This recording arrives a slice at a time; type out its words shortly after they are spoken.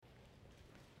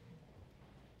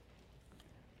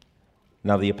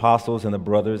Now the apostles and the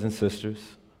brothers and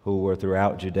sisters who were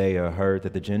throughout Judea heard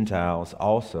that the Gentiles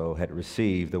also had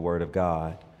received the word of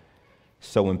God.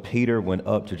 So when Peter went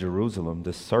up to Jerusalem,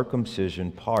 the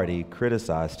circumcision party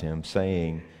criticized him,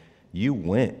 saying, "You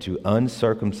went to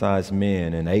uncircumcised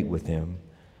men and ate with them."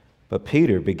 But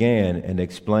Peter began and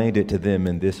explained it to them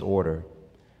in this order.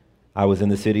 "I was in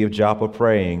the city of Joppa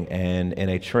praying, and in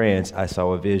a trance I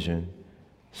saw a vision,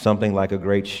 something like a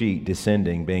great sheet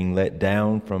descending, being let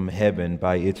down from heaven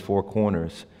by its four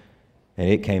corners, and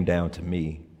it came down to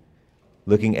me.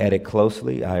 Looking at it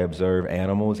closely, I observed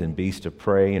animals and beasts of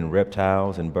prey and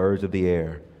reptiles and birds of the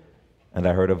air. And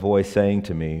I heard a voice saying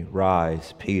to me,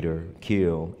 'Rise, Peter,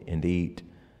 kill and eat.'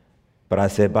 But I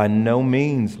said, 'By no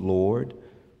means, Lord,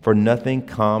 for nothing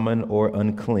common or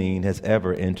unclean has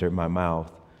ever entered my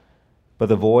mouth.' But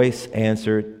the voice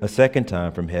answered a second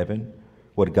time from heaven,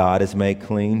 'What God has made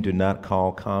clean, do not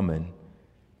call common.'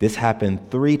 This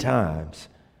happened 3 times,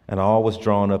 and all was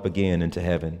drawn up again into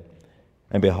heaven.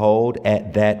 And behold,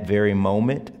 at that very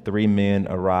moment, 3 men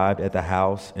arrived at the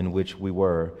house in which we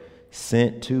were,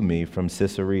 sent to me from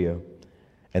Caesarea.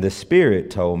 And the Spirit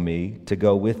told me to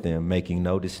go with them, making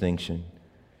no distinction.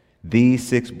 These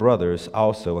 6 brothers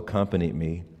also accompanied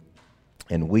me,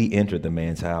 and we entered the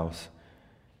man's house.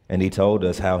 And he told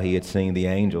us how he had seen the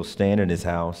angel stand in his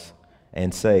house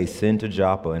and say, 'Send to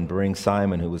Joppa and bring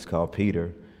Simon, who is called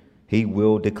Peter. He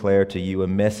will declare to you a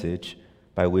message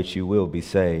by which you will be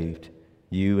saved,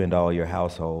 you and all your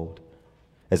household.'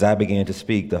 As I began to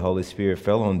speak, the Holy Spirit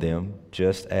fell on them,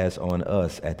 just as on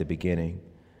us at the beginning.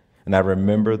 And I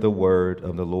remember the word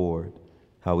of the Lord,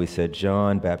 how he said,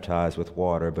 'John baptized with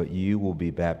water, but you will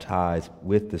be baptized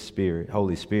with the Spirit,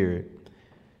 Holy Spirit.'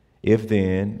 If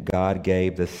then God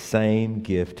gave the same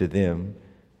gift to them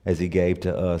as he gave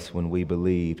to us when we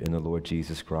believed in the Lord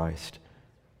Jesus Christ,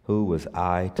 who was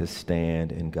I to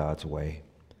stand in God's way?"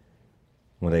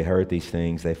 When they heard these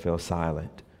things, they fell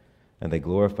silent, and they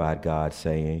glorified God,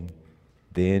 saying,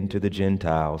 "Then to the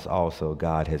Gentiles also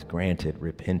God has granted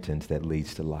repentance that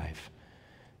leads to life."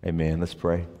 Amen. Let's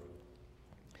pray.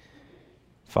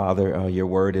 Father, your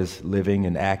word is living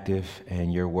and active,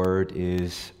 and your word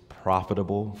is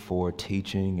profitable for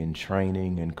teaching and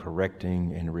training and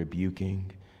correcting and rebuking.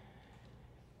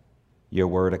 Your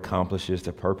word accomplishes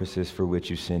the purposes for which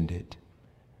you send it.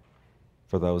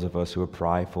 For those of us who are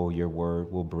prideful, your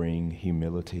word will bring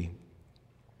humility.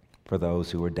 For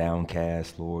those who are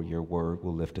downcast, Lord, your word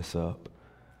will lift us up.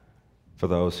 For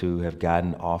those who have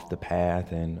gotten off the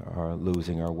path and are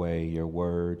losing our way, your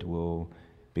word will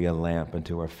be a lamp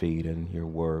unto our feet, and your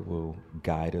word will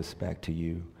guide us back to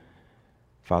you.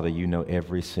 Father, you know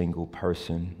every single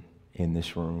person in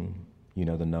this room. You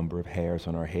know the number of hairs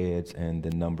on our heads and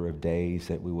the number of days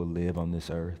that we will live on this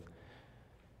earth.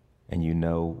 And you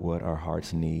know what our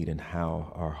hearts need and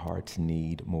how our hearts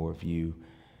need more of you.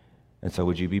 And so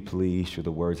would you be pleased through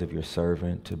the words of your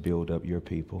servant to build up your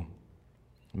people?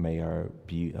 May our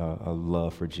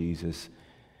love for Jesus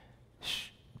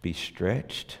be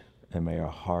stretched, and may our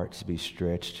hearts be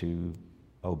stretched to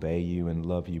obey you and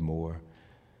love you more.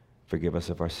 Forgive us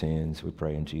of our sins, we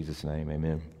pray in Jesus' name,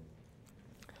 amen.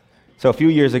 So a few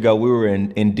years ago, we were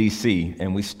in D.C.,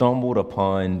 and we stumbled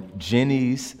upon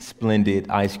Jeni's Splendid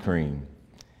Ice Cream,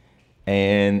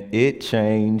 and it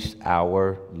changed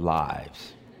our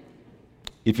lives.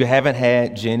 If you haven't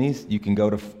had Jeni's, you can go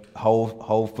to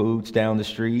Whole Foods down the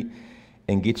street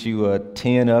and get you a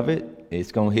 10 of it.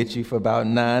 It's going to hit you for about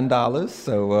 $9,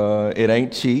 so it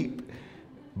ain't cheap,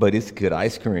 but it's good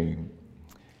ice cream.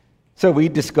 So we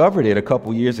discovered it a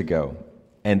couple years ago.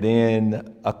 And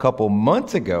then a couple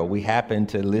months ago, we happened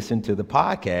to listen to the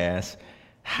podcast,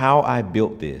 How I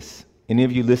Built This. Any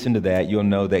of you listen to that, you'll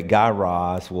know that Guy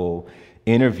Raz will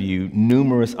interview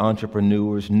numerous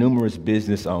entrepreneurs, numerous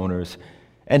business owners,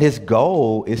 and his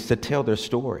goal is to tell their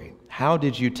story. How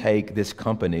did you take this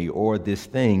company or this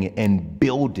thing and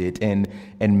build it and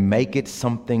make it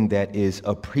something that is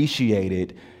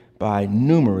appreciated by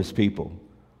numerous people?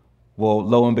 Well,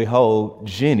 lo and behold,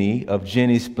 Jeni of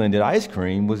Jeni's Splendid Ice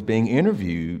Cream was being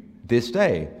interviewed this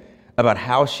day about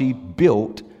how she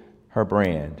built her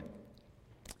brand.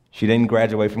 She didn't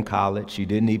graduate from college. She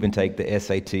didn't even take the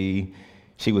SAT.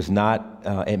 She was not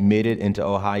admitted into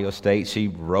Ohio State. She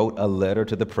wrote a letter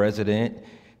to the president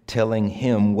telling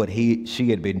him what she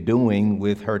had been doing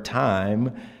with her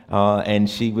time, and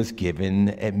she was given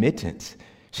admittance.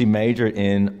 She majored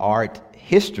in art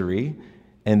history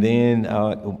and then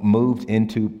moved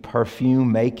into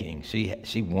perfume making.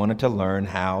 She wanted to learn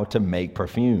how to make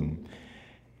perfume.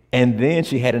 And then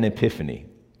she had an epiphany.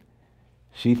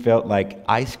 She felt like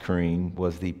ice cream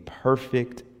was the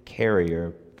perfect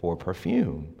carrier for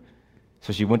perfume.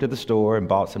 So she went to the store and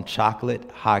bought some chocolate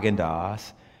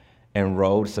Haagen-Dazs and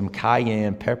rolled some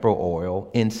cayenne pepper oil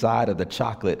inside of the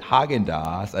chocolate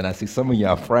Haagen-Dazs. And I see some of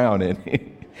y'all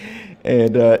frowning.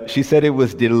 And she said it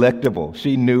was delectable.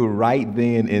 She knew right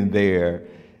then and there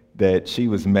that she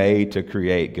was made to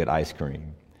create good ice cream.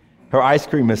 Her ice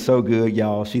cream is so good,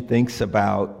 y'all. She thinks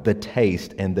about the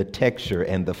taste and the texture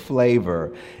and the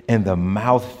flavor and the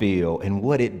mouthfeel and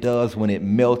what it does when it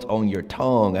melts on your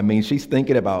tongue. I mean, she's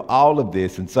thinking about all of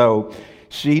this. And so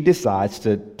she decides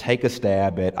to take a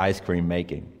stab at ice cream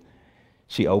making.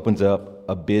 She opens up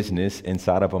a business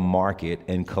inside of a market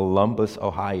in Columbus,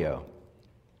 Ohio.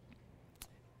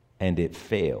 And it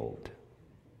failed.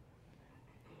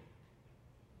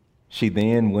 She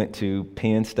then went to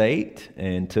Penn State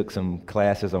and took some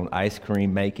classes on ice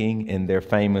cream making in their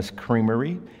famous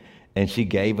creamery, and she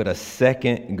gave it a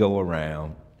second go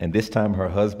around. And this time her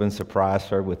husband surprised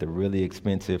her with a really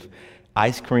expensive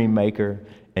ice cream maker,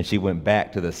 and she went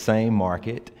back to the same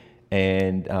market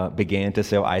and began to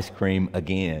sell ice cream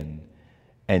again.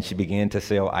 And she began to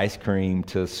sell ice cream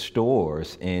to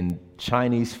stores in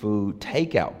Chinese food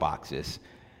takeout boxes.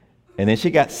 And then she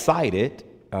got cited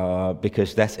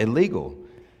because that's illegal.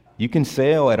 You can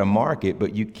sell at a market,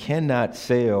 but you cannot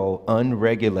sell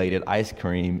unregulated ice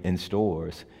cream in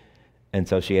stores. And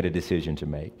so she had a decision to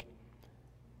make.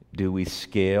 Do we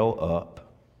scale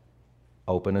up,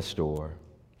 open a store,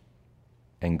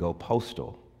 and go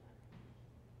postal?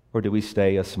 Or do we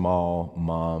stay a small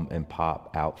mom and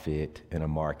pop outfit in a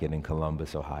market in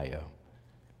Columbus, Ohio?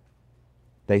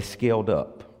 They scaled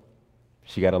up.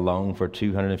 She got a loan for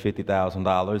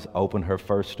 $250,000, opened her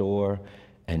first store,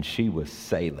 and she was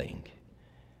sailing.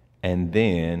 And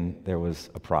then there was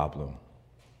a problem.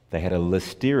 They had a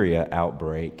listeria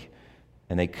outbreak,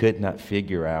 and they could not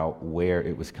figure out where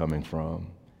it was coming from.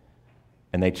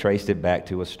 And they traced it back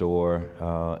to a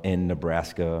store in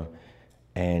Nebraska,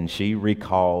 and she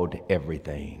recalled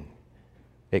everything.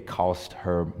 It cost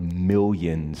her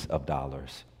millions of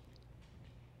dollars.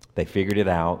 They figured it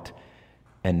out.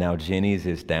 And now Jenny's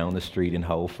is down the street in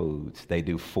Whole Foods. They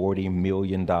do $40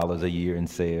 million a year in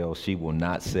sales. She will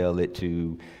not sell it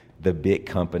to the big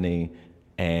company.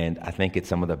 And I think it's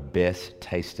some of the best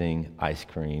tasting ice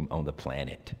cream on the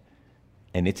planet.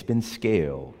 And it's been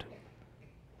scaled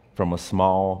from a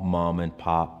small mom and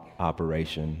pop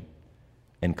operation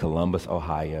in Columbus,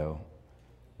 Ohio,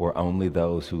 where only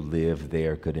those who lived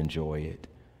there could enjoy it.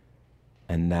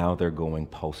 And now they're going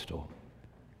postal.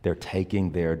 They're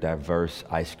taking their diverse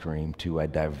ice cream to a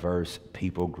diverse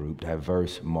people group,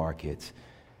 diverse markets,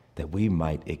 that we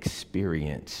might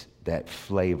experience that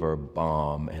flavor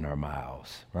bomb in our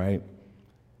mouths, right?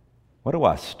 Where do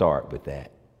I start with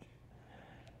that?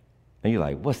 And you're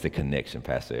like, what's the connection,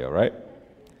 Pastor L, right?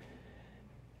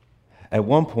 At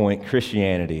one point,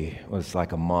 Christianity was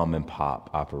like a mom and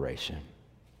pop operation.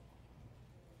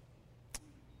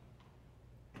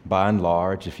 By and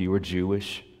large, if you were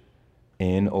Jewish,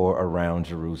 in or around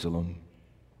Jerusalem,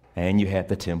 and you had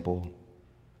the temple,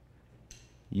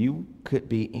 you could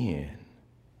be in.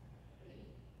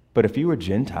 But if you were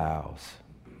Gentiles,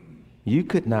 you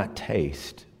could not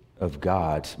taste of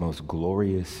God's most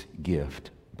glorious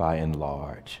gift by and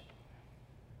large.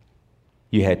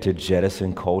 You had to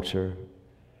jettison culture.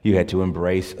 You had to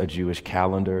embrace a Jewish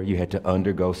calendar. You had to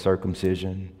undergo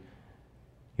circumcision.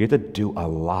 You had to do a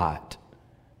lot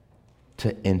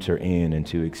to enter in and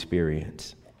to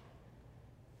experience.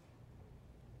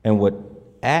 And what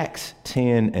Acts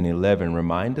 10 and 11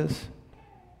 remind us,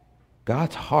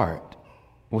 God's heart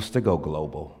was to go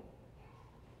global.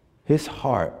 His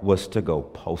heart was to go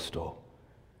postal.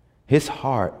 His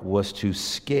heart was to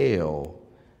scale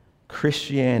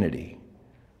Christianity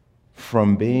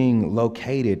from being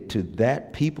located to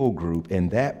that people group in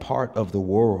that part of the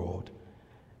world.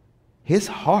 His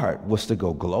heart was to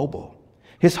go global.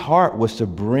 His heart was to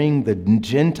bring the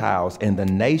Gentiles and the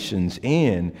nations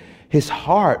in. His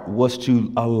heart was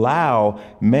to allow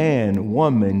man,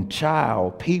 woman,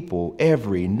 child, people,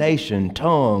 every nation,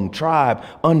 tongue, tribe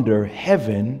under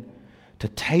heaven to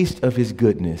taste of his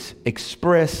goodness,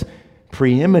 expressed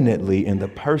preeminently in the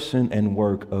person and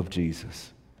work of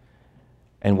Jesus.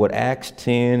 And what Acts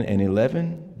 10 and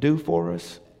 11 do for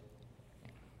us,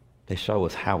 they show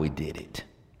us how he did it.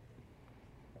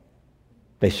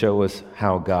 They show us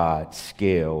how God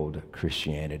scaled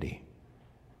Christianity,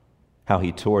 how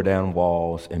he tore down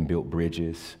walls and built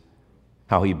bridges,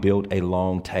 how he built a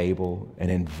long table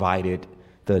and invited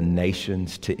the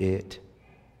nations to it.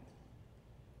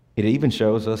 It even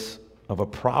shows us of a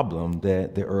problem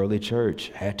that the early church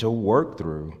had to work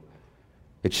through.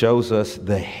 It shows us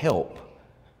the help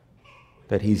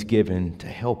that he's given to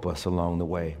help us along the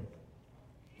way.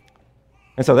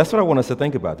 And so that's what I want us to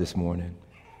think about this morning.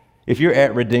 If you're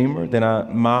at Redeemer, then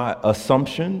my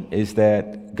assumption is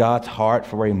that God's heart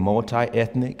for a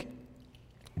multi-ethnic,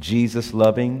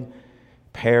 Jesus-loving,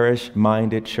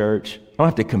 parish-minded church, I don't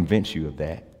have to convince you of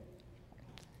that.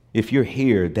 If you're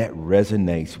here, that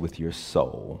resonates with your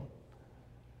soul.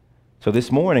 So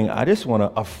this morning, I just want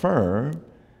to affirm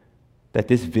that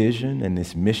this vision and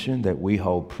this mission that we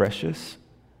hold precious,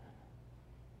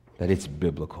 that it's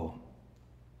biblical.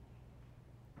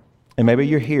 And maybe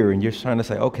you're here and you're trying to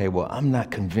say, okay, well, I'm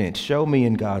not convinced. Show me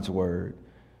in God's word.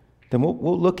 Then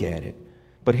we'll look at it.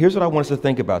 But here's what I want us to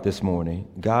think about this morning.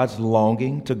 God's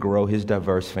longing to grow his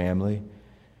diverse family.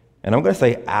 And I'm going to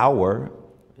say our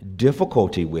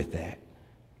difficulty with that.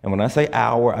 And when I say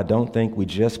our, I don't think we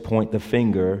just point the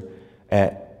finger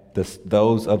at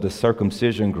those of the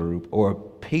circumcision group or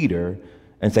Peter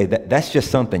and say that's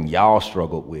just something y'all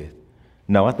struggled with.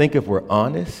 No, I think if we're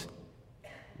honest,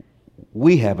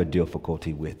 we have a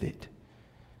difficulty with it.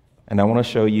 And I want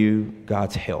to show you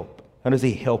God's help. How does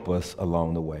he help us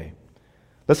along the way?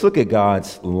 Let's look at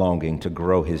God's longing to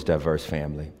grow his diverse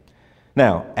family.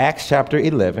 Now, Acts chapter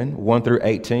 11, 1 through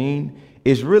 18,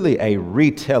 is really a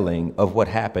retelling of what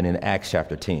happened in Acts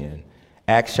chapter 10.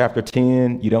 Acts chapter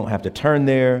 10, you don't have to turn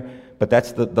there, but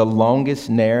that's the longest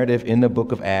narrative in the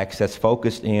book of Acts that's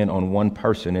focused in on one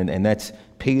person, and that's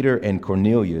Peter and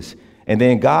Cornelius. And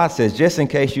then God says, just in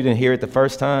case you didn't hear it the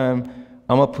first time,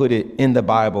 I'm going to put it in the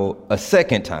Bible a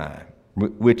second time,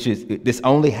 which is, this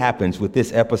only happens with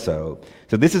this episode.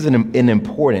 So this is an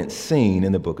important scene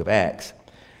in the book of Acts.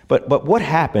 But what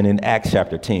happened in Acts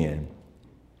chapter 10?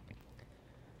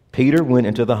 Peter went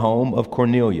into the home of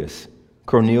Cornelius.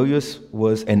 Cornelius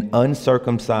was an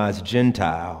uncircumcised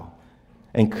Gentile,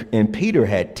 and Peter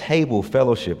had table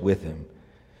fellowship with him.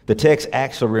 The text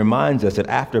actually reminds us that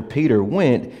after Peter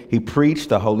went, he preached,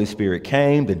 the Holy Spirit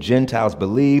came, the Gentiles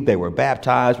believed, they were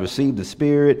baptized, received the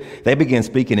Spirit, they began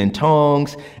speaking in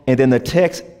tongues, and then the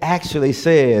text actually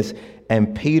says,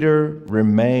 and Peter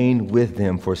remained with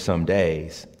them for some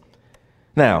days.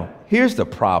 Now, here's the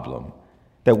problem,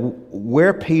 that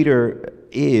where Peter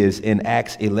is in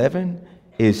Acts 11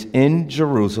 is in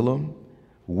Jerusalem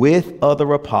with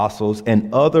other apostles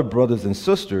and other brothers and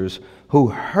sisters who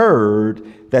heard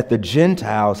that the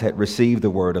Gentiles had received the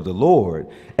word of the Lord.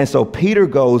 And so Peter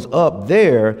goes up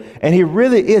there and he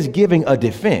really is giving a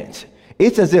defense.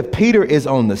 It's as if Peter is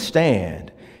on the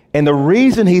stand. And the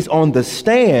reason he's on the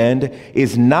stand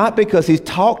is not because he's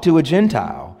talked to a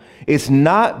Gentile. It's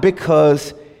not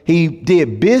because he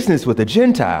did business with a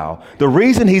Gentile. The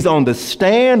reason he's on the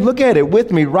stand, look at it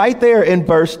with me right there in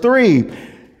verse 3.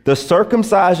 The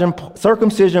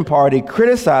circumcision party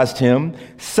criticized him,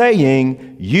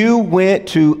 saying, you went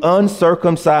to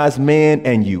uncircumcised men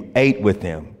and you ate with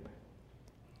them.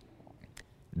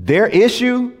 Their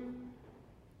issue,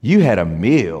 you had a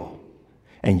meal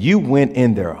and you went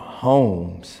in their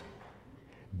homes.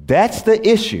 That's the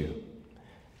issue.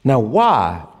 Now,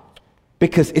 why?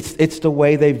 Because it's the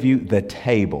way they view the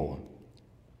table.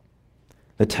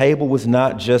 The table was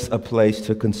not just a place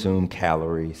to consume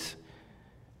calories.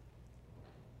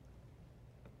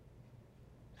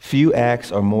 Few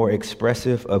acts are more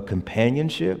expressive of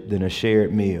companionship than a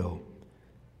shared meal.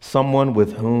 Someone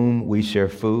with whom we share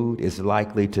food is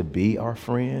likely to be our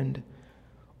friend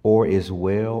or is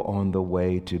well on the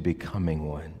way to becoming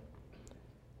one.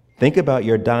 Think about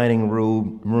your dining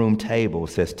room table,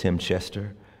 says Tim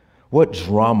Chester. What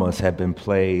dramas have been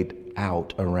played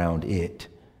out around it?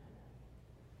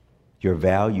 Your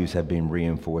values have been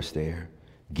reinforced there.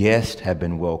 Guests have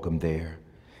been welcomed there.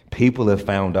 People have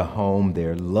found a home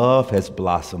there. Love has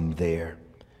blossomed there.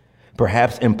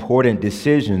 Perhaps important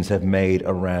decisions have made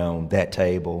around that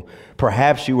table.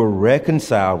 Perhaps you were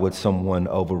reconciled with someone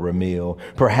over a meal.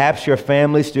 Perhaps your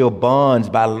family still bonds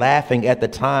by laughing at the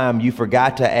time you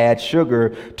forgot to add sugar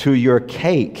to your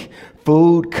cake.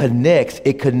 Food connects.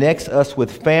 It connects us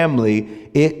with family.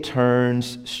 It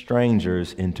turns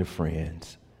strangers into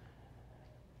friends.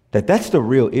 That's the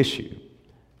real issue.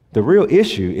 The real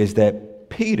issue is that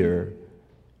Peter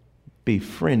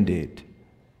befriended,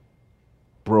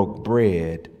 broke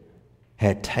bread,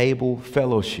 had table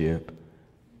fellowship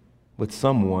with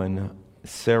someone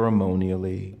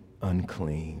ceremonially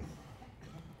unclean.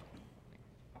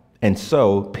 And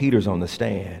so Peter's on the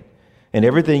stand. And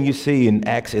everything you see in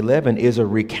Acts 11 is a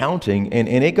recounting. And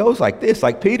it goes like this.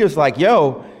 Like Peter's like,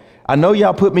 yo, I know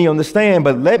y'all put me on the stand,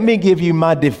 but let me give you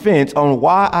my defense on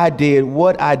why I did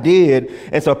what I did.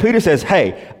 And so Peter says,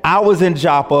 hey, I was in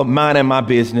Joppa minding my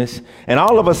business. And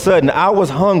all of a sudden I was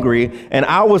hungry and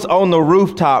I was on the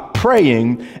rooftop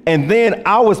praying. And then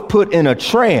I was put in a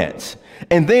trance.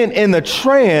 And then in the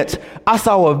trance, I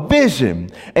saw a vision,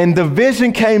 and the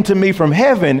vision came to me from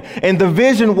heaven, and the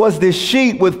vision was this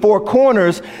sheet with 4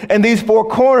 corners, and these 4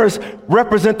 corners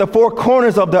represent the 4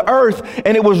 corners of the earth,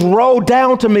 and it was rolled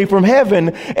down to me from heaven,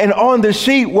 and on the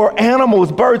sheet were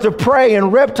animals, birds of prey,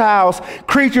 and reptiles,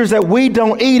 creatures that we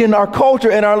don't eat in our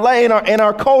culture, in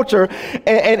our culture,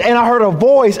 and I heard a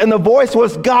voice, and the voice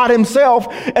was God himself,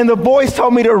 and the voice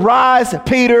told me to rise,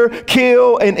 Peter,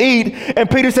 kill, and eat, and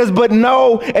Peter says, but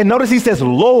no, and notice he says,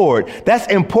 Lord. That's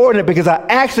important because I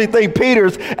actually think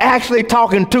Peter's actually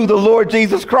talking to the Lord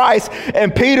Jesus Christ.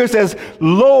 And Peter says,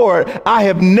 Lord, I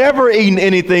have never eaten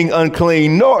anything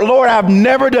unclean. Lord, I've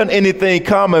never done anything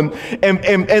common.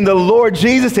 And the Lord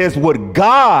Jesus says, what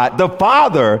God, the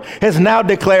Father, has now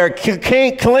declared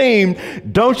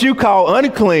clean, don't you call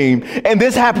unclean. And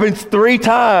this happens 3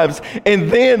 times.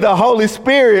 And then the Holy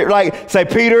Spirit, say,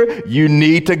 Peter, you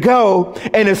need to go.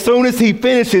 And as soon as he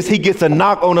finishes, he gets a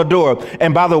knock on the door.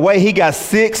 And by the way, he got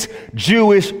 6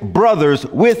 Jewish brothers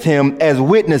with him as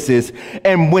witnesses.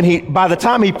 And by the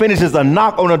time he finishes a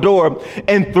knock on the door,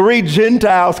 and 3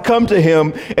 Gentiles come to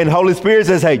him, and Holy Spirit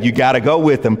says, hey, you got to go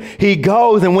with him. He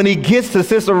goes, and when he gets to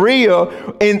Caesarea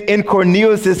in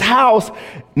Cornelius' house,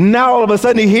 now all of a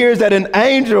sudden he hears that an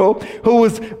angel who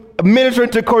was ministering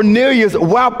to Cornelius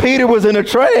while Peter was in a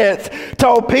trance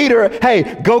told Peter,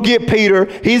 hey, go get Peter.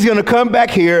 He's going to come back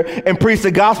here and preach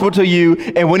the gospel to you.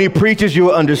 And when he preaches,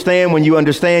 you'll understand. When you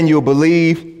understand, you'll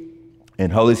believe,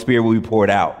 and Holy Spirit will be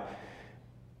poured out.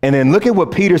 And then look at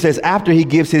what Peter says after he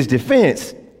gives his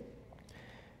defense.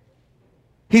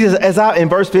 He says, in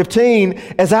verse 15,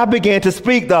 as I began to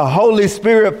speak, the Holy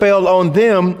Spirit fell on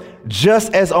them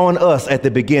just as on us at the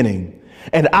beginning.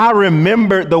 And I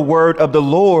remembered the word of the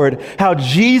Lord, how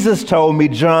Jesus told me,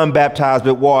 John baptized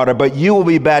with water, but you will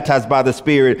be baptized by the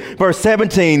Spirit. Verse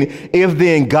 17, if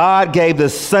then God gave the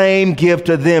same gift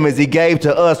to them as he gave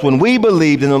to us when we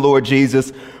believed in the Lord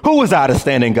Jesus, who was I to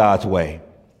stand in God's way?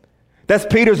 That's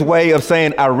Peter's way of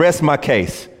saying, I rest my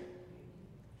case.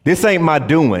 This ain't my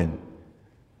doing.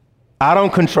 I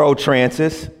don't control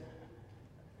trances.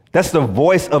 That's the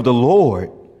voice of the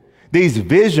Lord. These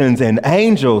visions and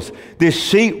angels, this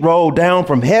sheet rolled down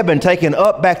from heaven, taken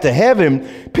up back to heaven.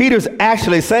 Peter's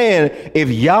actually saying, if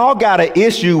y'all got an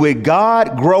issue with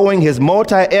God growing his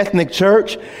multi-ethnic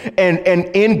church and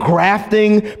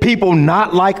engrafting people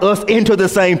not like us into the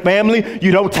same family,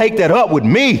 you don't take that up with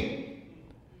me.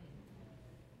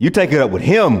 You take it up with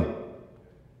him.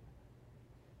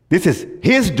 This is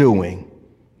his doing.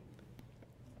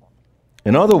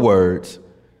 In other words,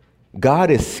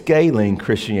 God is scaling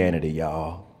Christianity,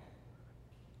 y'all.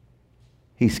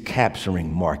 He's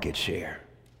capturing market share.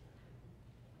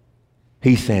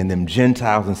 He's saying them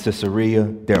Gentiles in Caesarea,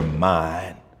 they're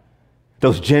mine.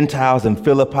 Those Gentiles in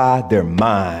Philippi, they're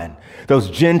mine.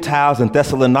 Those Gentiles in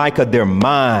Thessalonica, they're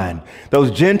mine. Those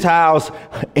Gentiles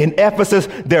in Ephesus,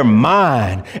 they're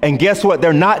mine. And guess what?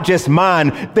 They're not just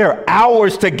mine, they're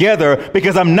ours together,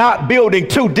 because I'm not building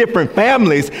 2 different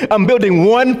families. I'm building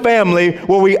one family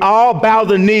where we all bow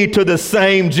the knee to the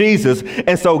same Jesus.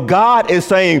 And so God is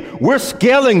saying, we're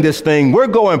scaling this thing. We're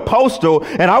going postal,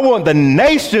 and I want the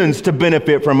nations to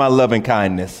benefit from my loving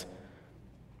kindness.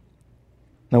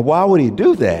 Now, why would he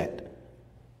do that?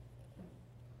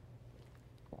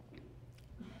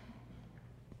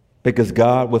 Because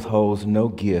God withholds no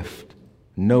gift,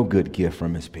 no good gift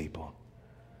from his people.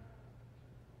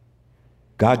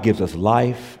 God gives us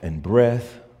life and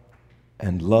breath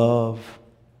and love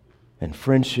and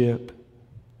friendship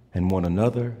and one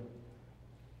another.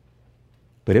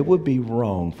 But it would be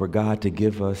wrong for God to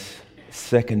give us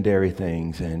secondary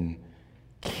things and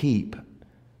keep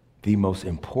the most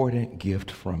important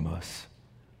gift from us,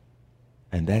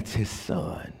 and that's his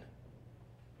son.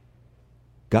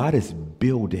 God is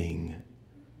building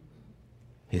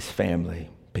his family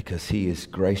because he is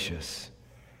gracious.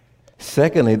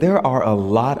 Secondly, there are a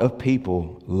lot of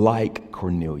people like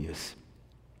Cornelius.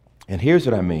 And here's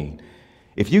what I mean.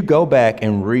 If you go back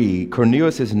and read,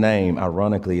 Cornelius' name,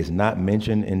 ironically, is not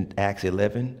mentioned in Acts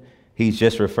 11. He's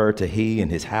just referred to he and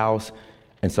his house.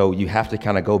 And so you have to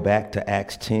kind of go back to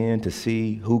Acts 10 to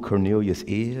see who Cornelius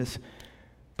is.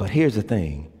 But here's the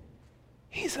thing.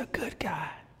 He's a good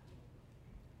guy.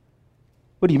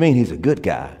 What do you mean he's a good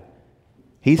guy?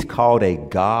 He's called a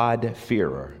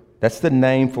God-fearer. That's the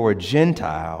name for a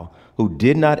Gentile who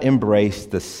did not embrace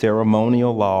the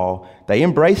ceremonial law. They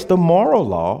embraced the moral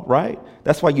law, right?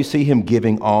 That's why you see him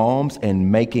giving alms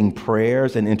and making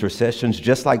prayers and intercessions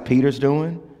just like Peter's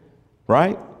doing,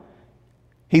 right?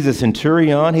 He's a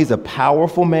centurion. He's a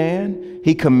powerful man.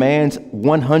 He commands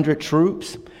 100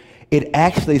 troops. It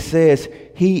actually says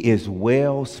he is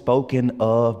well spoken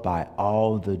of by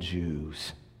all the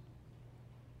Jews.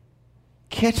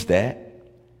 Catch that.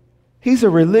 He's a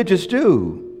religious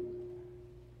dude.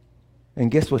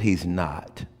 And guess what he's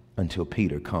not until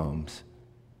Peter comes?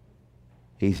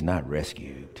 He's not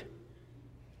rescued.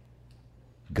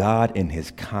 God in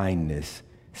his kindness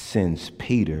sends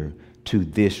Peter to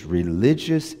this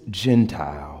religious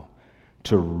Gentile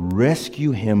to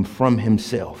rescue him from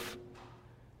himself.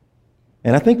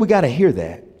 And I think we got to hear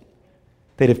that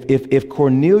if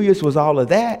Cornelius was all of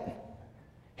that,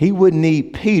 he wouldn't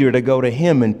need Peter to go to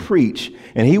him and preach,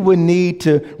 and he wouldn't need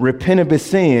to repent of his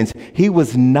sins. He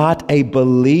was not a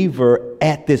believer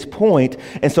at this point.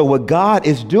 And so what God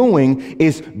is doing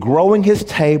is growing his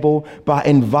table by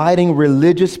inviting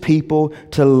religious people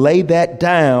to lay that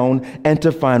down and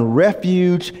to find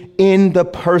refuge in the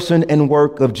person and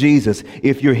work of Jesus.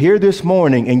 If you're here this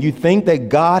morning and you think that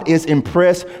God is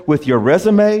impressed with your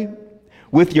resume,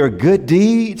 with your good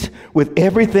deeds, with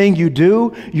everything you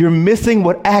do, you're missing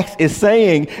what Acts is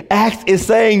saying. Acts is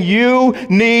saying you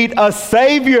need a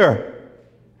Savior.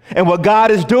 And what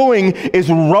God is doing is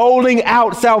rolling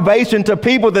out salvation to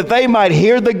people that they might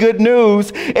hear the good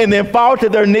news and then fall to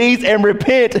their knees and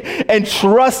repent and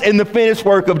trust in the finished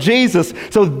work of Jesus.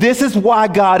 So this is why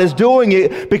God is doing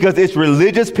it, because it's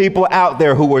religious people out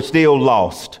there who are still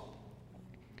lost.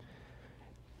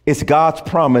 It's God's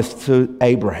promise to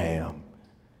Abraham.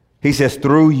 He says,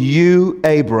 through you,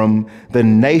 Abram, the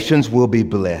nations will be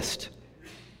blessed.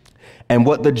 And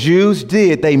what the Jews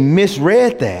did, they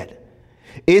misread that.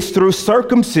 It's through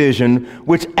circumcision,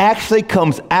 which actually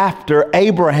comes after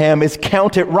Abraham is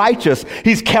counted righteous.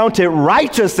 He's counted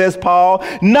righteous, says Paul,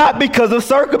 not because of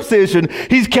circumcision.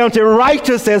 He's counted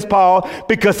righteous, says Paul,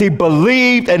 because he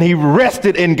believed and he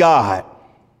rested in God.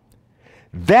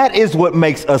 That is what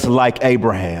makes us like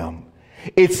Abraham.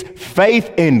 It's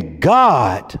faith in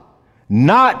God,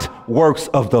 not works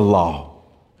of the law.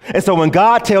 And so when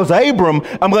God tells Abram,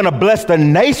 I'm going to bless the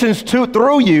nations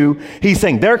through you, he's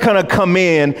saying they're going to come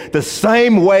in the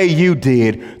same way you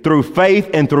did, through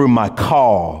faith and through my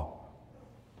call.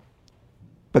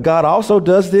 But God also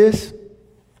does this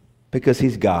because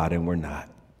he's God and we're not.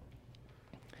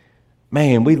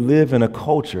 Man, we live in a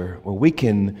culture where we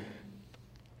can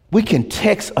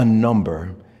text a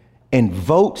number and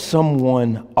vote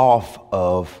someone off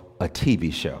of a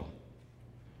TV show.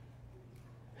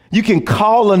 You can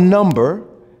call a number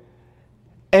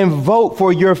and vote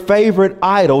for your favorite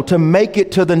idol to make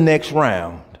it to the next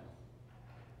round.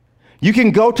 You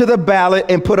can go to the ballot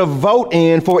and put a vote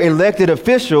in for elected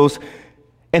officials.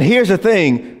 And here's the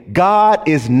thing, God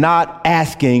is not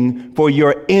asking for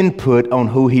your input on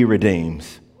who he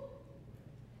redeems.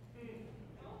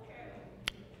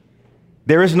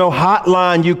 There is no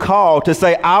hotline you call to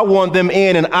say, I want them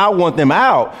in and I want them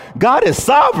out. God is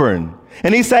sovereign.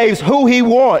 And he saves who he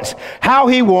wants, how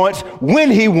he wants,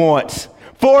 when he wants,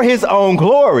 for his own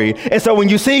glory. And so when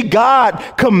you see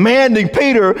God commanding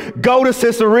Peter, go to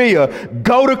Caesarea,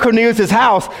 go to Cornelius'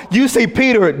 house, you see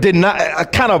Peter did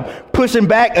not kind of pushing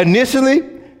back initially,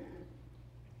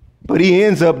 but he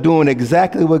ends up doing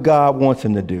exactly what God wants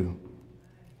him to do.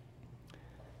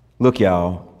 Look,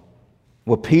 y'all,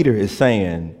 what Peter is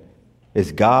saying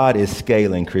is God is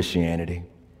scaling Christianity.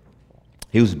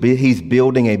 He's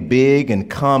building a big and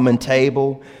common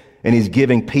table, and he's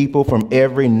giving people from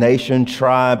every nation,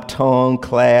 tribe, tongue,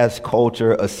 class,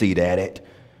 culture a seat at it.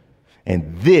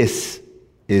 And this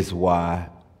is why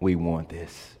we want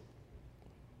this.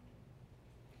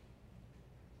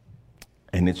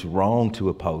 And it's wrong to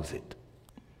oppose it.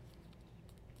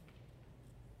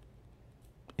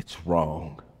 It's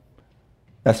wrong.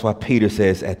 That's why Peter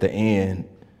says at the end,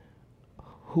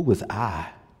 who was I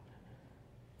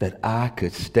that I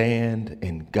could stand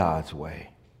in God's way?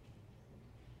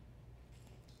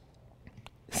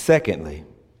 Secondly,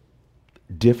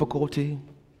 difficulty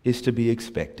is to be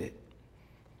expected.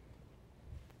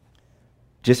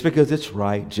 Just because it's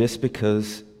right, just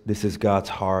because this is God's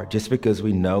heart, just because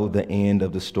we know the end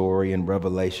of the story in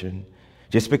Revelation,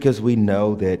 just because we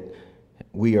know that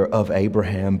we are of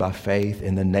Abraham by faith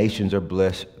and the nations are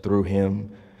blessed through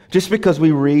him, just because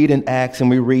we read in Acts and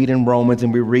we read in Romans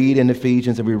and we read in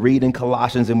Ephesians and we read in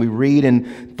Colossians and we read in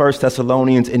 1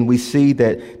 Thessalonians and we see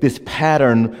that this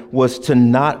pattern was to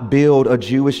not build a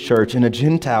Jewish church and a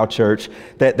Gentile church,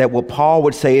 that what Paul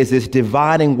would say is this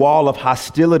dividing wall of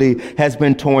hostility has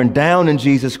been torn down in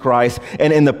Jesus Christ,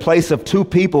 and in the place of two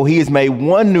people, he has made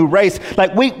one new race.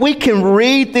 Like we can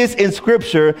read this in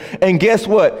Scripture, and guess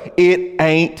what? It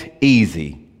ain't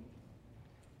easy.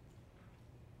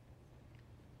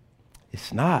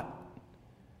 It's not.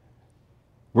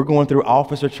 We're going through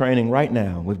officer training right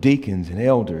now with deacons and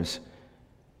elders.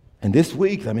 And this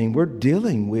week, we're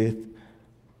dealing with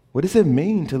what does it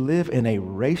mean to live in a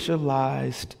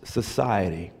racialized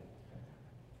society?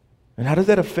 And how does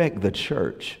that affect the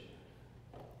church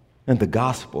and the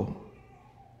gospel?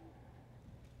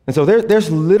 And so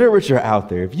there's literature out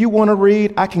there. If you want to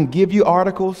read, I can give you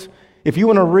articles. If you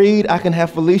want to read, I can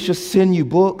have Felicia send you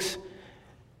books.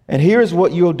 And here's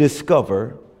what you'll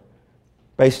discover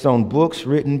based on books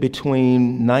written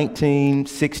between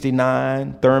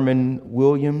 1969, Howard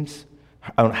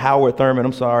Thurman,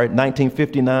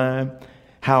 1959,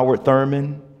 Howard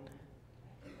Thurman,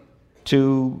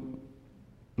 to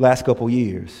last couple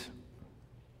years.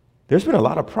 There's been a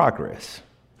lot of progress.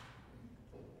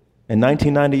 In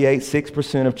 1998,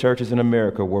 6% of churches in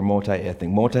America were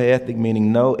multi-ethnic. Multi-ethnic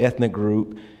meaning no ethnic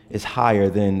group is higher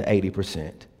than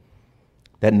 80%.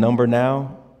 That number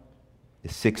now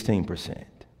is 16%.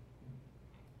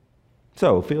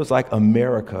 So it feels like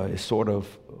America is sort of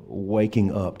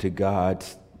waking up to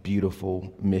God's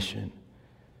beautiful mission.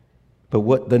 But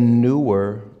what the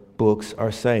newer books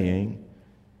are saying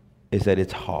is that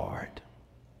it's hard.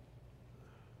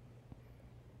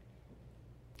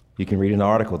 You can read an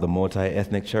article, The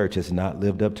Multi-Ethnic Church Has Not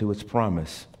Lived Up to Its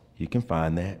Promise. You can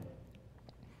find that.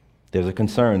 There's a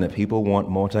concern that people want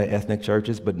multi-ethnic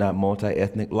churches but not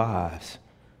multi-ethnic lives.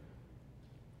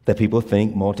 That people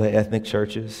think multi-ethnic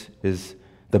churches is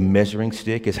the measuring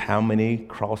stick, is how many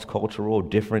cross-cultural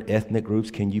different ethnic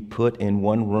groups can you put in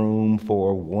one room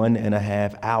for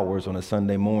 1.5 hours on a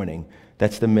Sunday morning.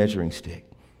 That's the measuring stick.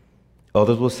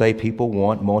 Others will say people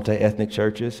want multi-ethnic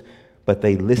churches, but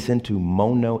they listen to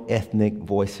mono-ethnic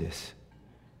voices.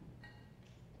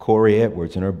 Corey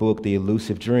Edwards, in her book, The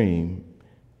Elusive Dream,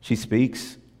 she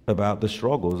speaks about the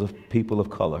struggles of people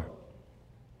of color.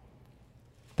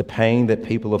 The pain that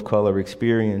people of color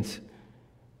experience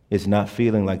is not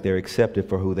feeling like they're accepted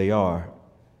for who they are,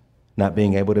 not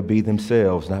being able to be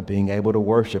themselves, not being able to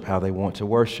worship how they want to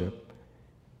worship,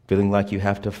 feeling like you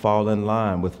have to fall in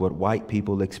line with what white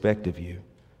people expect of you.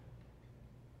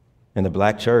 In the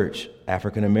black church,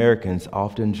 African Americans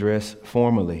often dress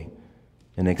formally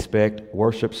and expect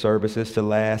worship services to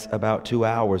last about 2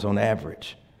 hours on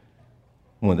average.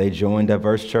 When they join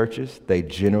diverse churches, they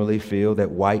generally feel that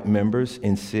white members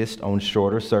insist on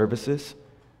shorter services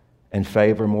and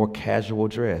favor more casual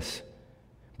dress.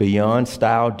 Beyond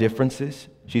style differences,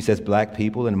 she says black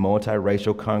people in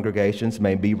multiracial congregations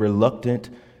may be reluctant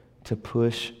to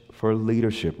push for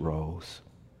leadership roles.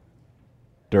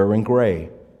 Derwin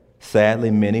Gray, sadly,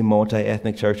 many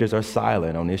multi-ethnic churches are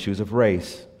silent on issues of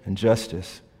race and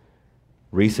justice.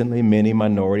 Recently, many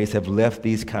minorities have left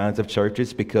these kinds of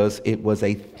churches because it was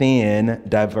a thin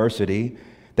diversity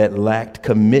that lacked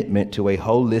commitment to a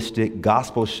holistic,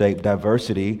 gospel-shaped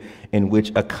diversity in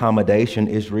which accommodation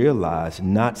is realized,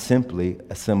 not simply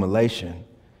assimilation.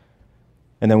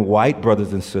 And then white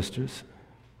brothers and sisters,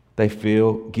 they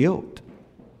feel guilt,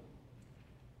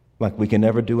 like we can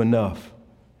never do enough.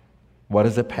 What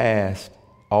is the past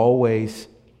always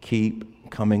keep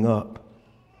coming up?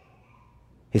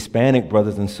 Hispanic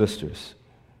brothers and sisters,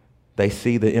 they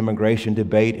see the immigration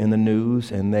debate in the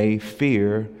news and they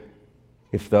fear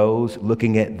if those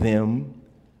looking at them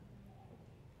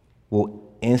will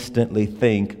instantly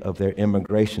think of their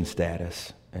immigration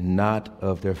status and not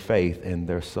of their faith and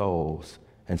their souls,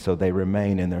 and so they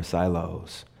remain in their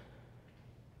silos.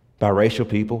 Biracial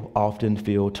people often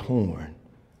feel torn.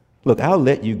 Look, I'll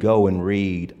let you go and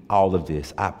read all of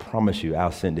this. I promise you,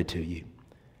 I'll send it to you.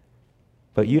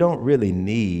 But you don't really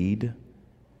need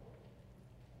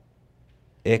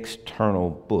external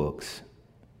books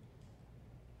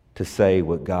to say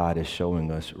what God is showing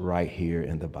us right here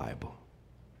in the Bible.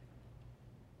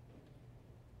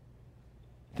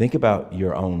 Think about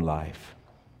your own life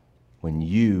when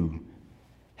you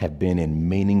have been in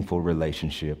meaningful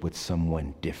relationship with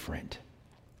someone different.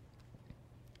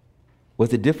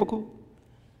 Was it difficult?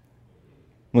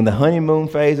 When the honeymoon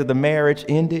phase of the marriage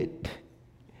ended,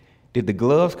 did the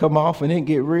gloves come off and it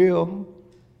get real?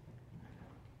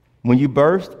 When you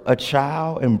birthed a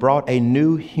child and brought a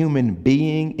new human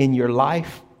being in your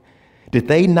life, did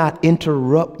they not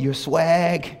interrupt your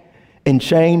swag and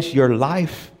change your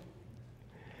life?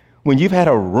 When you've had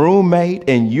a roommate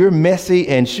and you're messy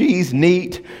and she's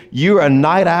neat, you're a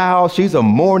night owl, she's a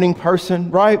morning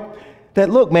person, right? That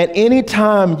look, man,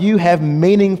 anytime you have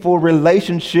meaningful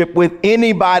relationship with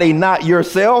anybody, not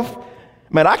yourself,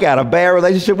 man, I got a bad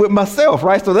relationship with myself,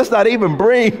 right? So let's not even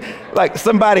bring like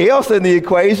somebody else in the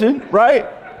equation, right?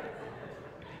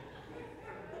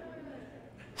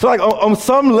 So like on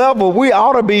some level, we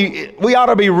ought to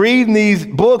be reading these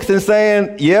books and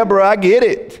saying, yeah, bro, I get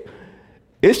it.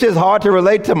 It's just hard to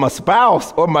relate to my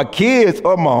spouse or my kids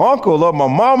or my uncle or my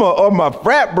mama or my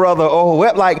frat brother or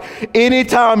whoever. Like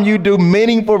anytime you do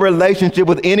meaningful relationship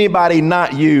with anybody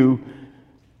not you,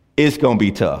 it's going to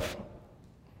be tough.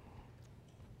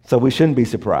 So we shouldn't be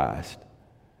surprised.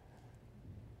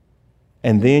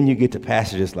 And then you get to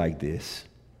passages like this,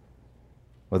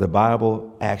 where the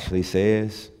Bible actually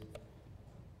says,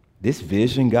 this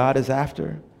vision God is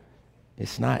after,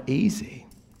 it's not easy.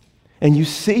 And you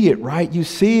see it, right? You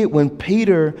see it when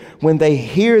they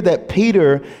hear that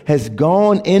Peter has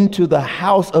gone into the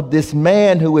house of this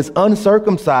man who is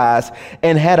uncircumcised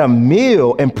and had a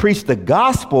meal and preached the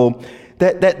gospel,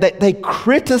 that they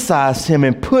criticized him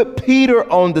and put Peter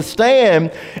on the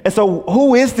stand. And so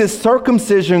who is this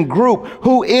circumcision group?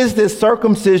 Who is this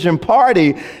circumcision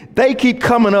party? They keep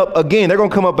coming up again. They're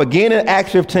going to come up again in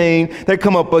Acts 15. They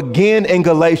come up again in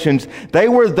Galatians. They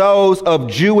were those of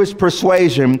Jewish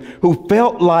persuasion who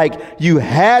felt like you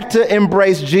had to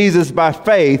embrace Jesus by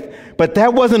faith, but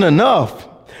that wasn't enough.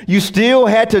 You still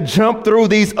had to jump through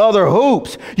these other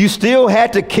hoops. You still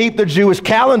had to keep the Jewish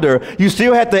calendar. You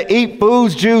still had to eat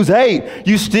foods Jews ate.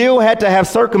 You still had to have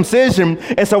circumcision.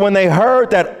 And so when they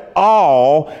heard that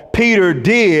all Peter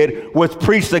did was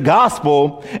preach the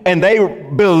gospel and they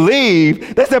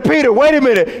believed, they said, Peter, wait a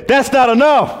minute, that's not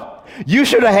enough. You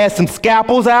should have had some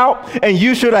scalpels out, and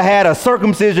you should have had a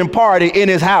circumcision party in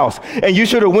his house, and you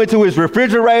should have went to his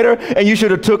refrigerator, and you should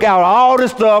have took out all the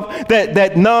stuff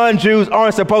that non-Jews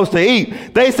aren't supposed to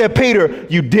eat. They said, Peter,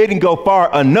 you didn't go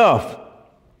far enough.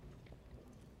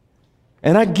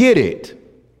 And I get it,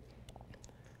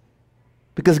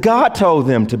 because God told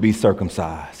them to be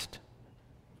circumcised.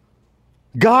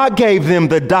 God gave them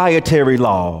the dietary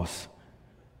laws.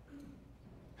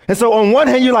 And so on one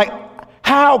hand, you're like,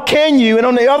 how can you? And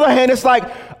on the other hand, it's like,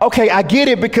 okay, I get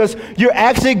it, because you're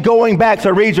actually going back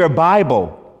to read your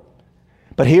Bible.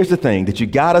 But here's the thing that you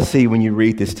got to see when you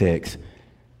read this text.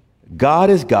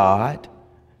 God is God,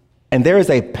 and there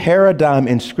is a paradigm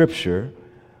in Scripture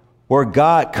where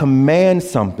God commands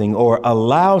something or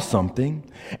allows something,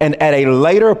 and at a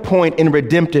later point in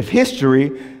redemptive history,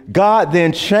 God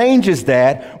then changes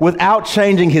that without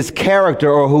changing his character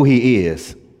or who he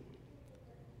is.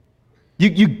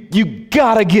 You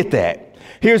gotta get that.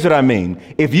 Here's what I mean.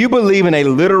 If you believe in a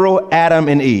literal Adam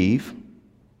and Eve,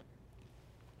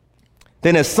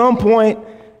 then at some point,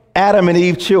 Adam and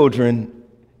Eve children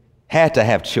had to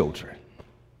have children.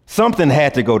 Something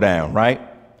had to go down, right?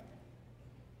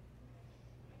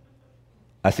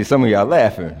 I see some of y'all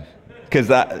laughing, because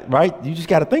right? You just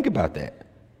gotta think about that.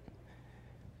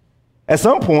 At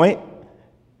some point,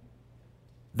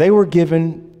 they were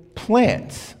given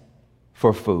plants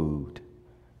for food.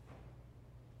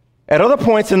 At other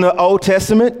points in the Old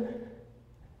Testament,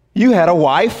 you had a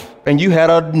wife and you had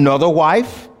another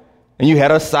wife and you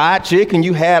had a side chick and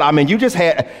you just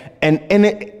had, and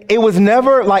it was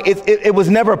never like, it was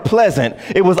never pleasant.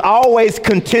 It was always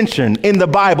contention in the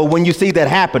Bible when you see that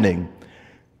happening.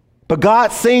 But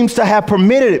God seems to have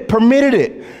permitted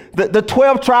it. The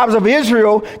 12 tribes of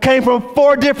Israel came from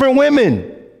 4 different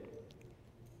women.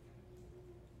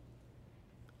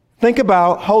 Think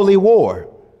about holy war.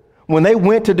 When they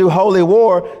went to do holy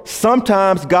war,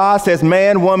 sometimes God says,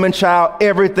 man, woman, child,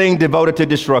 everything devoted to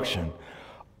destruction.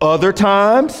 Other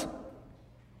times,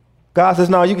 God says,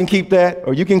 no, you can keep that,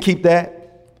 or you can keep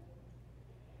that.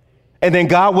 And then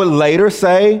God would later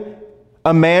say,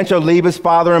 a man shall leave his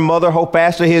father and mother, hold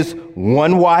fast to his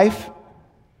one wife.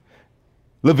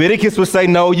 Leviticus would say,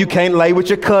 no, you can't lay with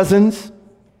your cousins.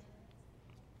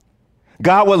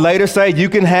 God would later say, you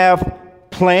can have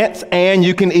plants and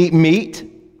you can eat meat.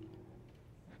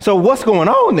 So what's going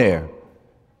on there?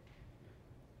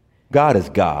 God is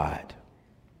God,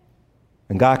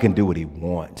 and God can do what he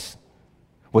wants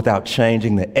without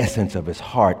changing the essence of his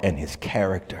heart and his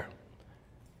character.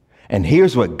 And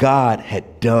here's what God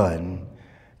had done.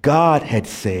 God had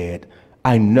said,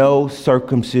 I know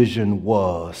circumcision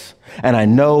was, and I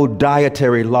know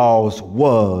dietary laws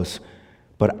was,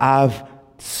 but I've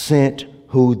sent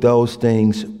who those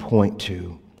things point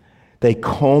to. They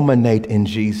culminate in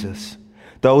Jesus.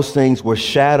 Those things were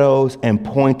shadows and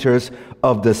pointers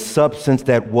of the substance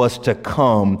that was to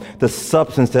come, the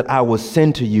substance that I will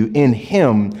send to you in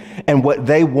him. And what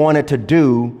they wanted to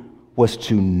do was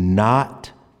to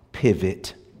not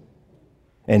pivot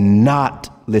and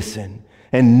not listen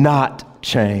and not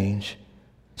change.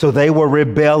 So they were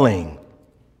rebelling.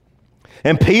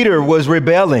 And Peter was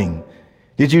rebelling.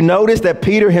 Did you notice that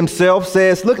Peter himself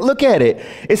says, look at it.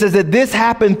 It says that this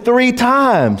happened 3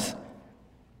 times.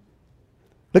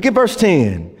 Look at verse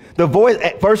 10.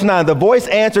 Verse 9, the voice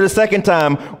answered a second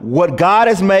time, what God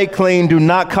has made clean, do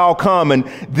not call common.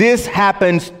 This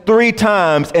happens 3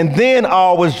 times, and then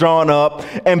all was drawn up.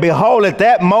 And behold, at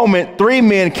that moment, 3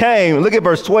 men came. Look at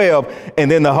verse 12.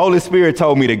 And then the Holy Spirit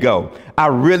told me to go. I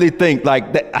really think I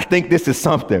think this is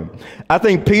something. I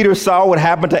think Peter saw what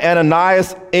happened to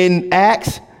Ananias in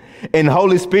Acts, and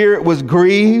Holy Spirit was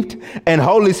grieved, and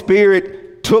Holy Spirit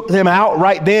took them out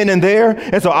right then and there.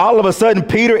 And so all of a sudden,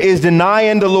 Peter is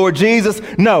denying the Lord Jesus.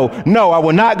 No, I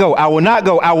will not go. I will not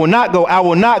go. I will not go. I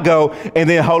will not go. And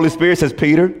then Holy Spirit says,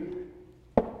 Peter,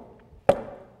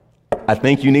 I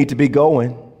think you need to be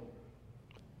going.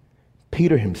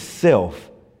 Peter himself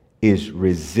is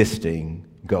resisting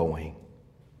going.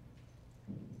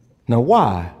 Now,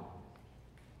 why?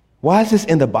 Why is this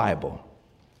in the Bible?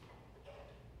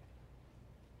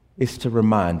 It's to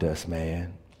remind us,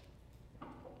 man,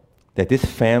 that this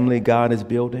family God is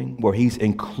building, where he's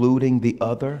including the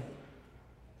other,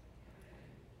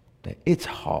 that it's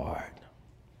hard.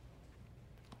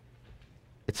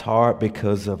 It's hard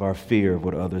because of our fear of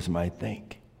what others might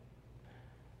think.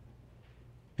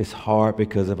 It's hard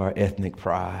because of our ethnic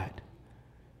pride.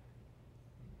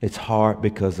 It's hard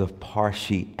because of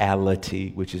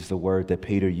partiality, which is the word that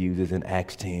Peter uses in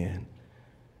Acts 10.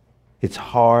 It's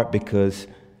hard because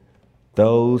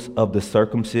those of the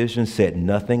circumcision said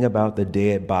nothing about the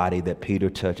dead body that Peter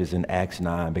touches in Acts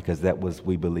 9, because that was,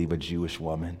 we believe, a Jewish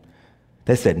woman.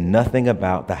 They said nothing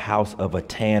about the house of a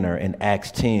tanner in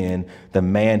Acts 10, the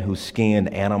man who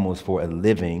skinned animals for a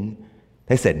living.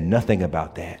 They said nothing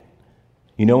about that.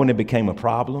 You know when it became a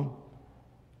problem?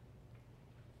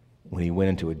 When he went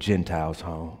into a Gentile's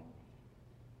home.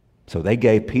 So they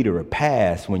gave Peter a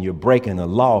pass when you're breaking the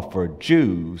law for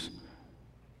Jews.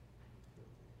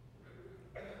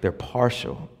 They're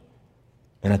partial.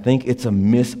 And I think it's a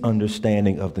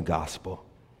misunderstanding of the gospel.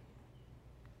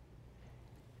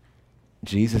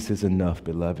 Jesus is enough,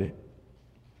 beloved.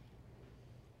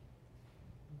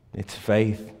 It's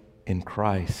faith in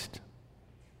Christ,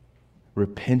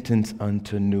 repentance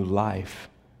unto new life.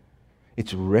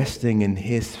 It's resting in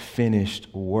his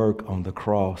finished work on the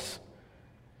cross.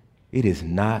 It is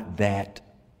not that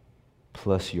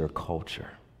plus your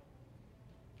culture.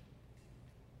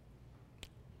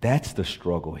 That's the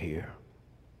struggle here.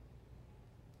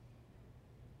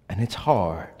 And it's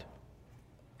hard.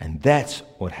 And that's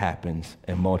what happens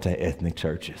in multi-ethnic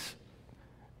churches.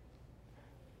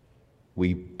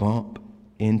 We bump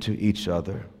into each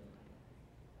other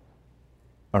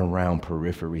around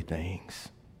periphery things.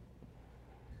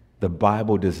 The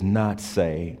Bible does not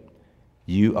say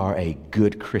you are a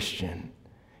good Christian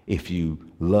if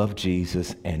you love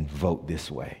Jesus and vote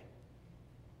this way.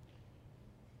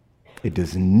 It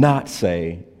does not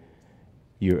say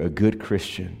you're a good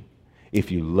Christian if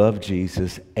you love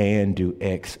Jesus and do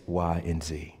X, Y, and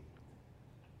Z.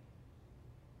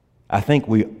 I think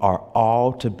we are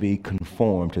all to be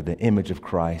conformed to the image of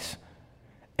Christ,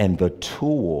 and the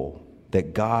tool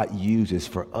that God uses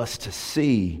for us to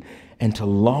see and to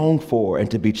long for and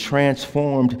to be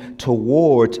transformed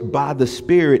towards by the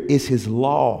Spirit is his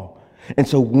law. And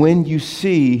so when you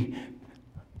see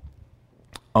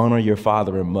honor your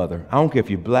father and mother, I don't care if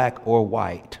you're black or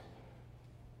white,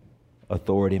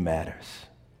 authority matters.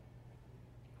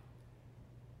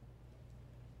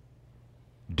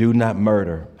 Do not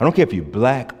murder. I don't care if you're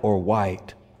black or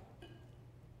white,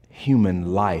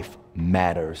 human life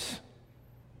matters.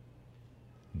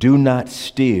 Do not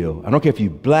steal. I don't care if you're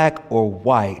black or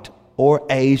white or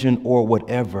Asian or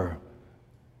whatever.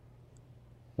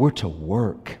 We're to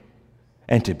work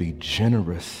and to be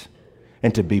generous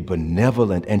and to be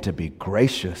benevolent and to be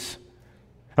gracious.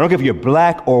 I don't care if you're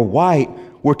black or white.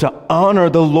 We're to honor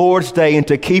the Lord's Day and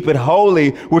to keep it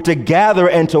holy. We're to gather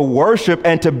and to worship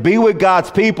and to be with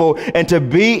God's people and to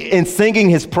be in singing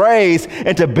his praise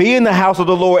and to be in the house of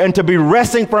the Lord and to be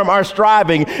resting from our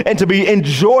striving and to be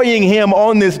enjoying him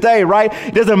on this day, right?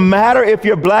 It doesn't matter if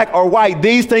you're black or white.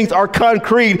 These things are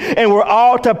concrete and we're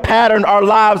all to pattern our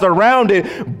lives around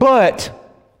it. But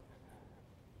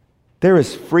there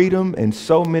is freedom in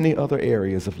so many other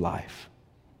areas of life.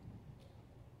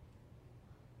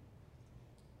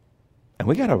 And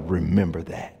we got to remember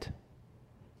that.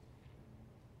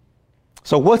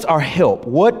 So what's our help?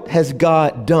 What has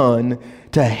God done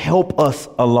to help us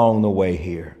along the way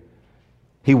here?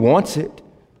 He wants it.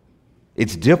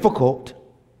 It's difficult.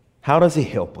 How does he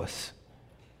help us?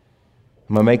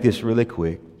 I'm going to make this really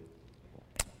quick.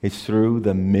 It's through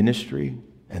the ministry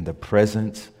and the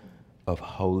presence of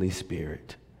Holy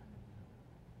Spirit.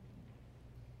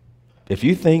 If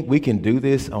you think we can do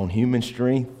this on human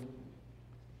strength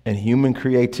and human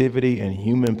creativity and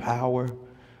human power,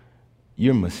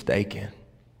 you're mistaken.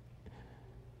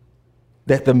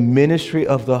 That the ministry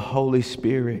of the Holy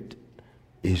Spirit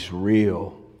is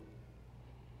real.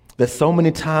 That so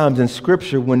many times in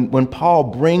Scripture, when Paul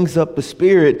brings up the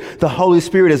Spirit, the Holy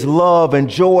Spirit is love and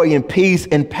joy and peace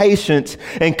and patience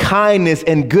and kindness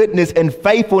and goodness and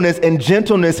faithfulness and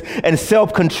gentleness and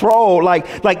self-control.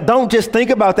 Like, don't just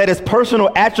think about that as personal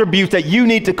attributes that you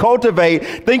need to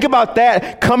cultivate. Think about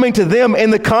that coming to them in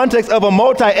the context of a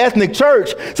multi-ethnic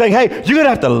church, saying, hey, you're going to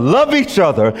have to love each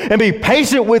other and be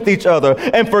patient with each other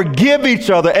and forgive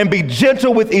each other and be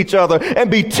gentle with each other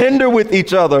and be tender with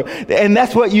each other. And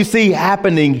that's what you see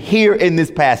happening here in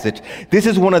this passage. This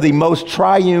is one of the most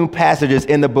triune passages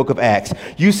in the book of Acts.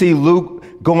 You see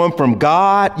Luke going from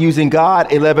God, using God,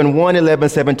 11:1,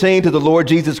 11:17, to the Lord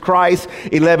Jesus Christ,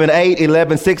 11:8,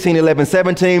 11:16,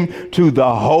 11:17, to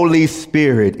the Holy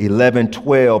Spirit,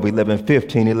 11:12,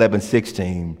 11:15,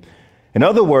 11:16. In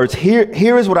other words,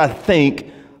 here is what I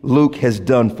think Luke has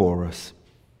done for us.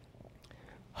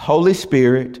 Holy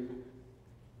Spirit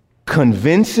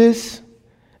convinces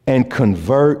and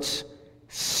converts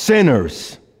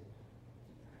sinners.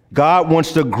 God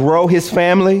wants to grow his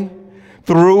family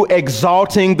through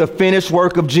exalting the finished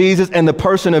work of Jesus and the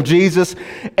person of Jesus.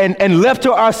 And left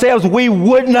to ourselves, we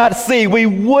would not see, we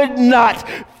would not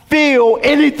feel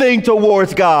anything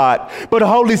towards God. But the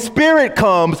Holy Spirit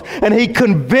comes and he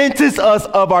convinces us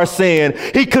of our sin.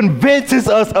 He convinces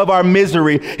us of our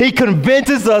misery. He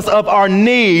convinces us of our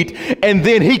need. And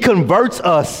then he converts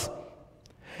us.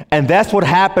 And that's what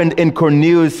happened in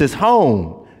Cornelius'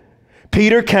 home.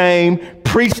 Peter came,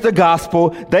 preached the gospel.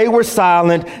 They were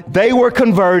silent. They were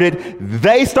converted.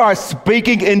 They start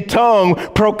speaking in tongue,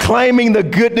 proclaiming the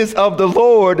goodness of the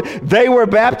Lord. They were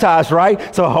baptized,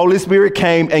 right? So the Holy Spirit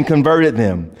came and converted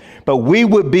them. But we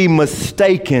would be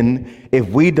mistaken if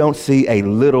we don't see a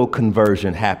little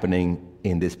conversion happening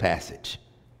in this passage.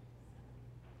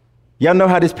 Y'all know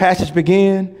how this passage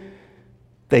began?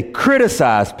 They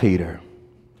criticized Peter.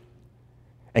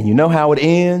 And you know how it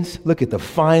ends? Look at the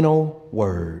final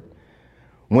word.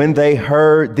 When they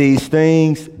heard these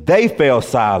things, they fell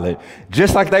silent.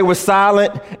 Just like they were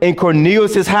silent in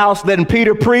Cornelius' house letting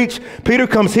Peter preach, Peter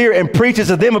comes here and preaches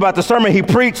to them about the sermon he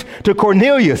preached to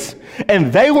Cornelius.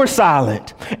 And they were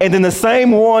silent. And then the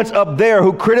same ones up there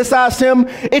who criticized him,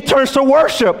 it turns to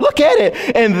worship. Look at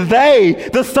it. And they,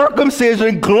 the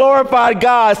circumcision, glorified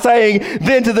God, saying,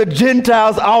 then to the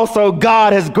Gentiles also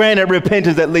God has granted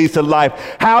repentance that leads to life.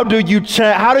 How do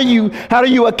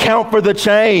you account for the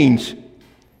change?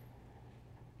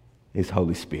 It's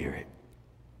Holy Spirit.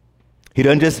 He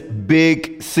doesn't just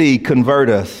big C convert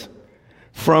us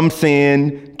from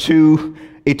sin to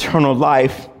eternal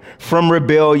life, from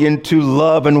rebellion to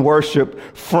love and worship,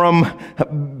 from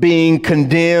being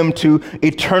condemned to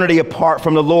eternity apart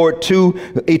from the Lord to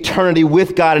eternity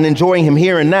with God and enjoying him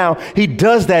here and now. He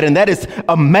does that, and that is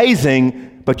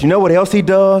amazing. But you know what else he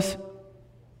does?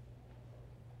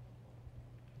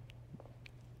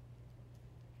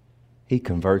 He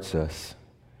converts us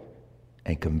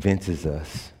and convinces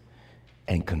us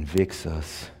and convicts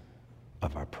us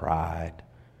of our pride,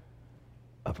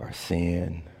 of our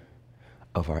sin,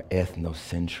 of our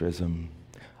ethnocentrism,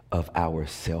 of our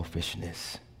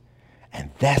selfishness.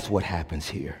 And that's what happens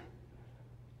here.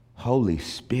 Holy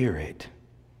Spirit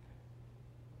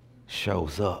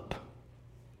shows up.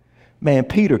 Man,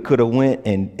 Peter could have went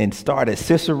and started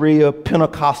Caesarea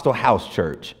Pentecostal House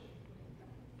Church.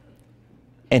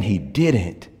 And he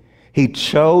didn't. He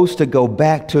chose to go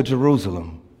back to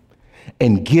Jerusalem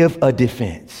and give a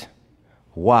defense.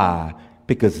 Why?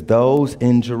 Because those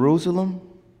in Jerusalem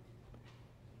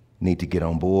need to get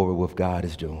on board with what God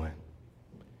is doing.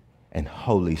 And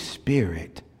Holy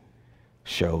Spirit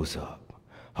shows up.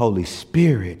 Holy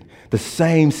Spirit, the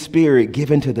same Spirit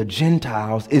given to the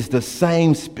Gentiles is the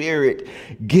same Spirit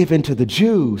given to the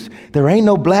Jews. There ain't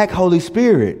no black Holy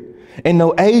Spirit. And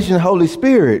no Asian Holy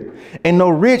Spirit, and no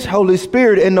rich Holy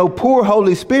Spirit, and no poor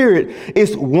Holy Spirit.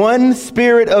 It's one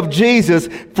Spirit of Jesus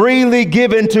freely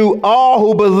given to all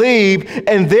who believe.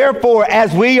 And therefore,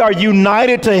 as we are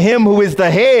united to him who is the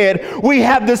head, we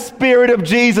have the Spirit of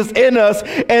Jesus in us,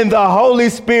 and the Holy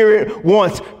Spirit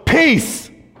wants peace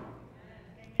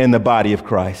in the body of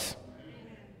Christ.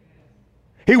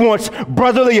 He wants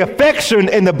brotherly affection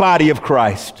in the body of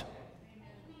Christ.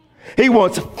 He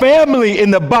wants family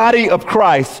in the body of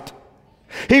Christ.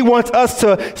 He wants us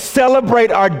to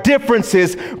celebrate our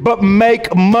differences, but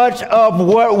make much of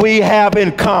what we have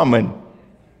in common.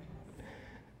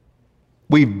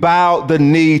 We bow the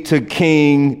knee to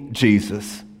King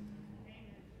Jesus.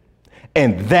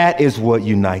 And that is what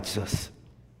unites us.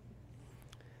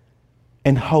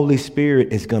 And Holy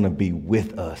Spirit is going to be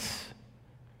with us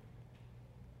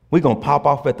We're going to pop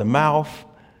off at the mouth.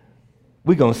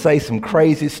 We're going to say some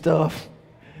crazy stuff.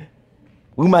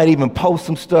 We might even post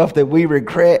some stuff that we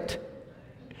regret.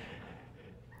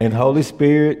 And Holy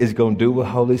Spirit is going to do what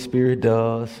Holy Spirit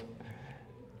does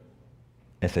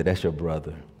and say, that's your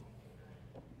brother.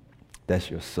 That's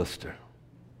your sister.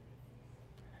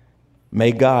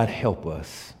 May God help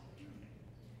us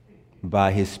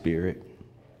by his Spirit.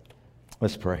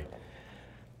 Let's pray.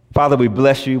 Father, we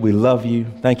bless you. We love you.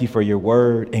 Thank you for your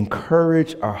word.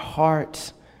 Encourage our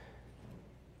hearts.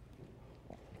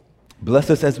 Bless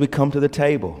us as we come to the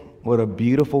table. What a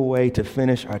beautiful way to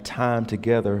finish our time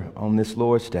together on this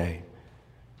Lord's Day.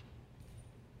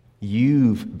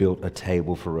 You've built a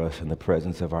table for us in the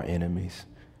presence of our enemies.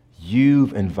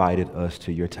 You've invited us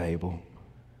to your table.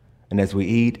 And as we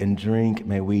eat and drink,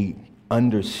 may we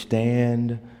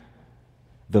understand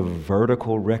the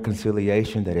vertical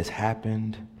reconciliation that has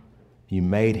happened. You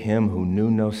made him who knew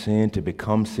no sin to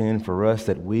become sin for us,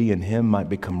 that we and him might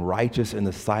become righteous in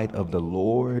the sight of the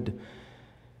Lord.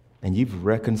 And you've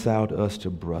reconciled us to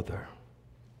brother.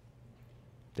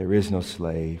 There is no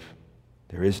slave.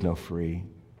 There is no free.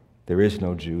 There is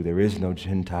no Jew. There is no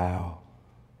Gentile.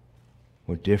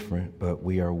 We're different, but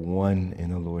we are one in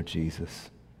the Lord Jesus.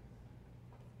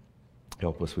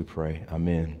 Help us, we pray.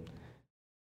 Amen.